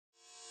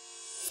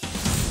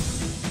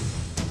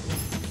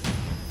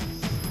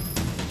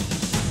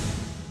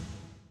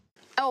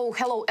Oh,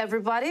 hello,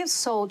 everybody.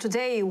 So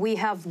today we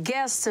have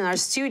guests in our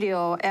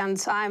studio,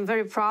 and I'm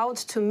very proud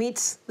to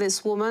meet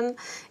this woman.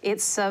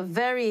 It's a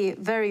very,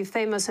 very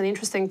famous and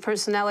interesting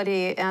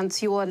personality, and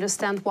you will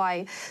understand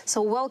why.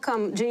 So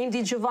welcome, Janine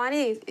Di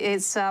Giovanni.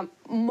 It's a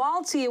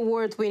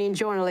multi-award-winning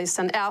journalist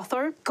and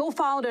author,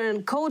 co-founder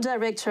and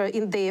co-director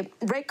in the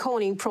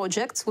Reckoning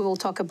project. We will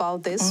talk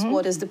about this.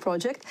 What is the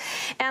project?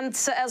 And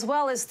as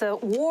well as the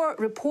war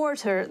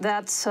reporter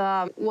that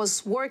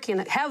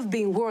have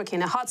been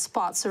working in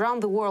hotspots around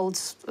the world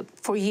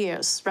for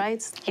years,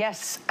 right?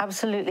 Yes,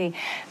 absolutely.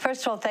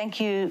 First of all, thank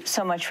you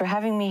so much for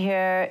having me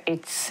here.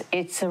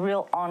 It's a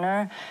real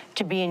honor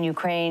to be in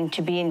Ukraine,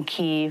 to be in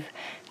Kyiv,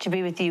 to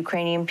be with the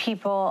Ukrainian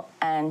people,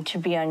 and to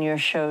be on your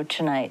show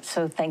tonight.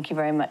 So thank you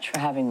very much for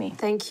having me.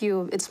 Thank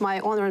you. It's my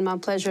honor and my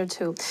pleasure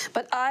too.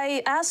 But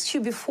I asked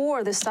you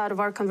before the start of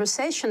our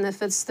conversation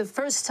if it's the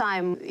first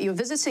time you're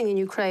visiting in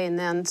Ukraine,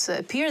 and it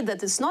appeared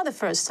that it's not the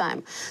first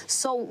time.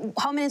 So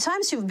how many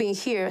times you've been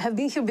here? Have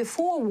been here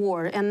before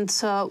war, and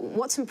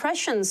what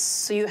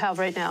impressions you have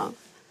right now?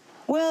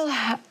 Well,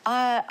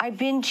 I've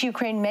been to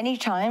Ukraine many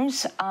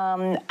times.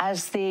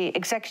 As the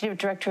executive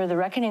director of the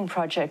Reckoning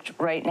Project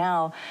right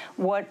now,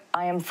 what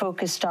I am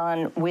focused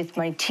on with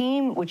my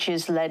team, which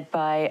is led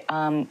by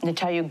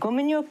Natalia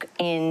Humeniuk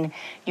in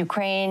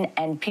Ukraine,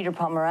 and Peter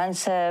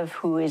Pomerantsev,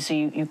 who is a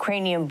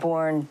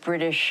Ukrainian-born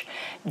British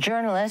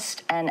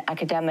journalist and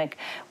academic,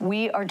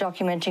 we are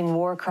documenting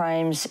war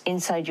crimes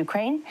inside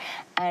Ukraine,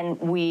 and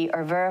we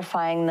are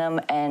verifying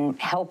them and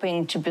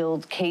helping to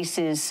build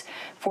cases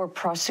for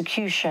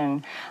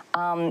prosecution,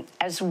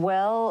 as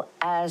well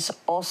as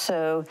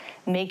also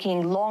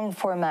making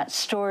long-format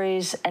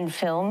stories and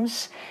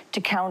films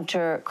to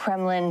counter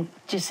Kremlin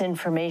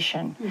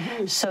disinformation,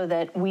 so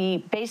that we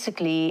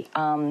basically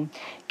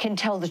can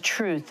tell the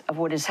truth of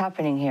what is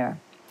happening here.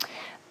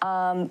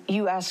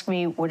 You asked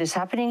me what is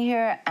happening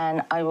here,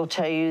 and I will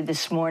tell you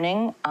this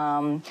morning,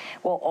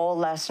 all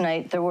last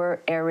night, there were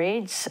air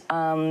raids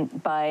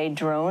by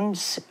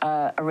drones,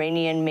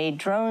 Iranian-made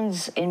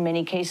drones, in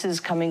many cases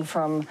coming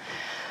from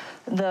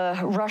the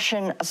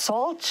Russian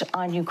assault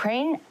on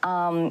Ukraine.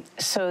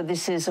 So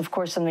this is, of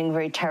course, something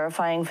very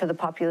terrifying for the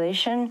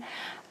population,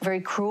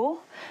 very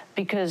cruel,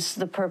 because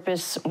the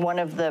purpose, one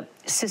of the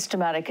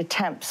systematic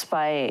attempts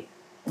by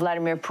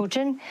Vladimir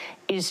Putin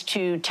is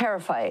to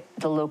terrify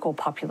the local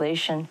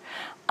population.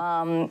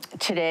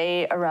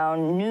 Today,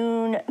 around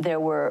noon, there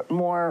were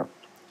more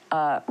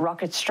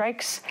rocket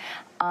strikes,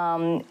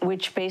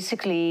 which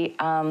basically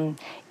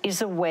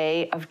is a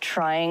way of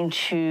trying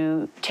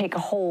to take a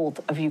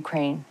hold of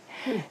Ukraine.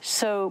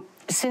 So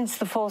since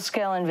the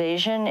full-scale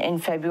invasion in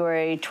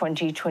February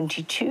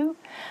 2022,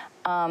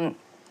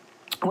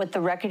 what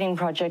the Reckoning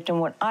Project and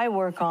what I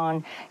work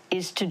on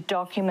is to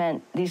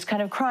document these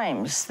kind of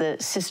crimes, the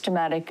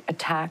systematic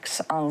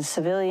attacks on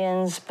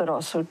civilians, but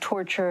also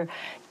torture,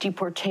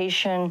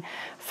 deportation,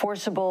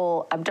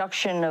 forcible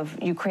abduction of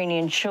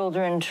Ukrainian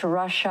children to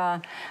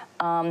Russia.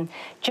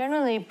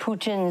 Generally,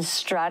 Putin's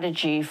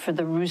strategy for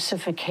the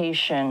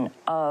Russification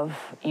of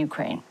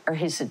Ukraine, or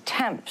his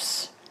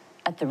attempts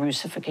at the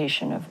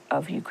Russification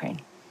of Ukraine.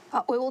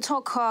 We will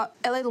talk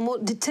a little more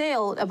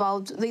detail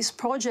about this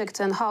project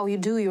and how you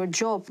do your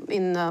job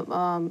in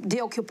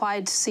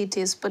deoccupied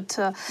cities. But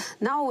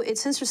now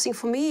it's interesting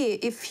for me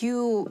if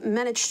you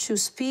manage to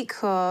speak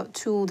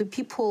to the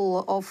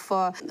people of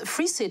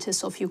free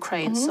cities of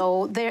Ukraine.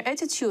 So their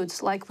attitude,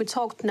 like we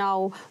talked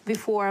now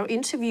before our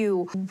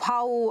interview,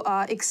 how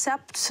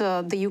accept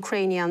the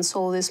Ukrainians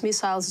all these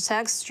missiles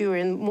attacks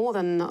during more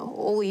than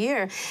all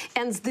year.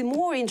 And the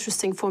more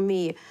interesting for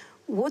me,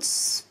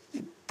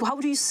 how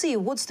do you see,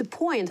 what's the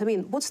point? I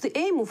mean, what's the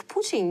aim of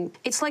Putin?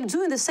 It's like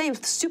doing the same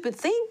stupid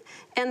thing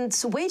and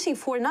waiting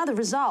for another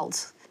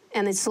result.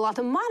 And it's a lot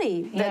of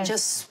money that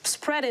just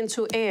spread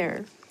into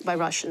air by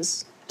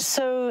Russians.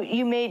 So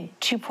you made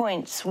 2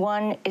 points.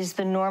 One is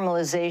the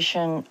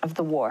normalization of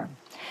the war.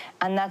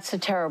 And that's a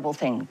terrible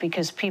thing,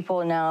 because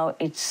people now,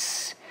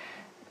 it's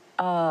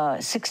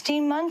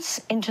 16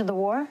 months into the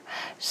war.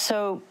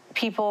 So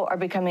people are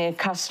becoming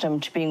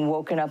accustomed to being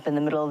woken up in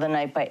the middle of the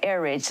night by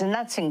air raids, and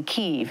that's in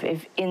Kyiv.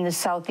 If in the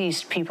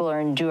southeast, people are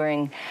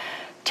enduring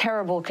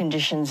terrible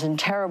conditions and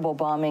terrible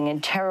bombing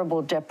and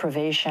terrible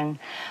deprivation.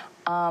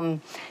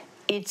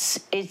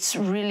 It's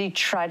really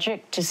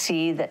tragic to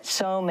see that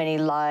so many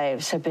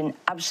lives have been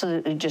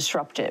absolutely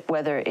disrupted,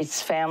 whether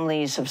it's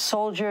families of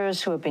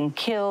soldiers who have been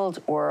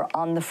killed or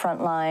on the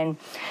front line,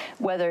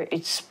 whether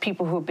it's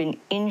people who have been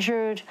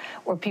injured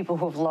or people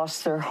who have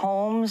lost their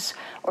homes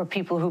or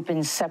people who've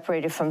been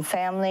separated from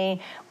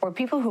family or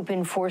people who've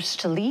been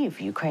forced to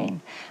leave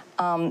Ukraine.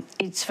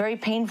 It's very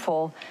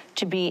painful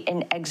to be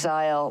in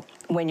exile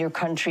when your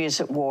country is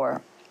at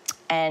war.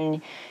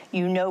 And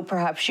you know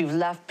perhaps you've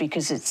left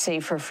because it's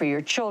safer for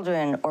your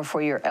children or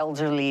for your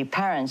elderly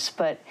parents,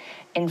 but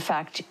in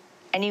fact,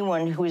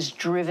 anyone who is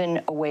driven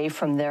away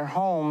from their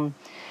home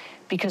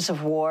because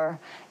of war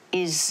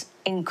is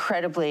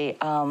incredibly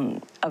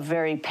a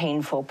very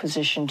painful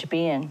position to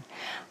be in.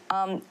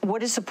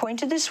 What is the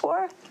point of this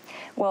war?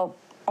 Well,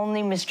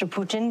 only Mr.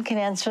 Putin can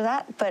answer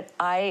that, but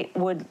I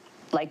would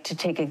like to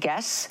take a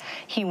guess.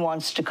 He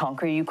wants to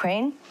conquer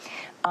Ukraine.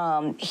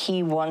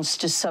 He wants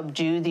to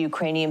subdue the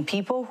Ukrainian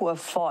people who have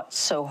fought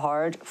so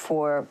hard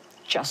for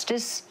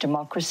justice,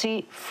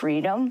 democracy,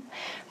 freedom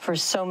for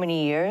so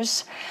many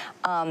years.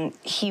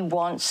 He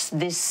wants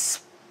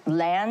this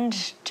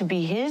land to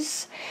be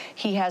his.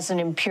 He has an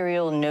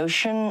imperial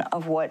notion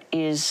of what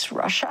is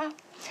Russia.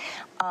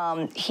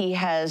 He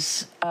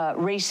has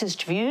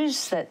racist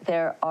views that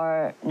there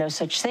are no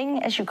such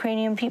thing as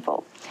Ukrainian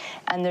people,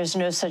 and there's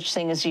no such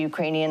thing as a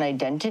Ukrainian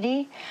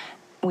identity.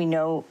 We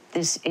know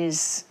this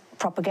is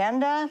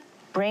propaganda,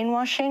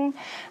 brainwashing,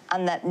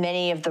 and that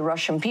many of the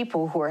Russian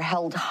people who are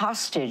held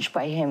hostage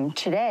by him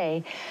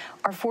today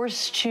are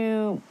forced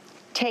to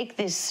take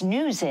this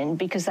news in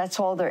because that's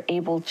all they're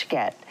able to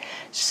get.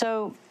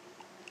 So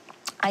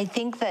I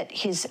think that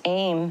his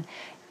aim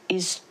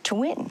is to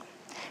win,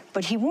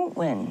 but he won't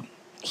win.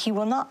 He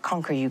will not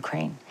conquer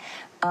Ukraine.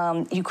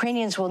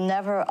 Ukrainians will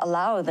never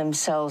allow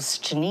themselves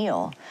to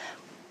kneel.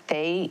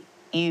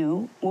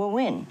 You will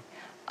win.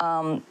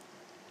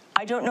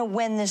 I don't know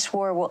when this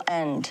war will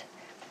end.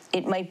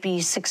 It might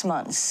be 6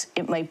 months,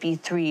 it might be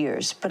 3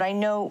 years, but I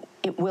know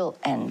it will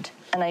end,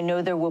 and I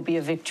know there will be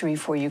a victory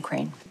for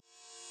Ukraine.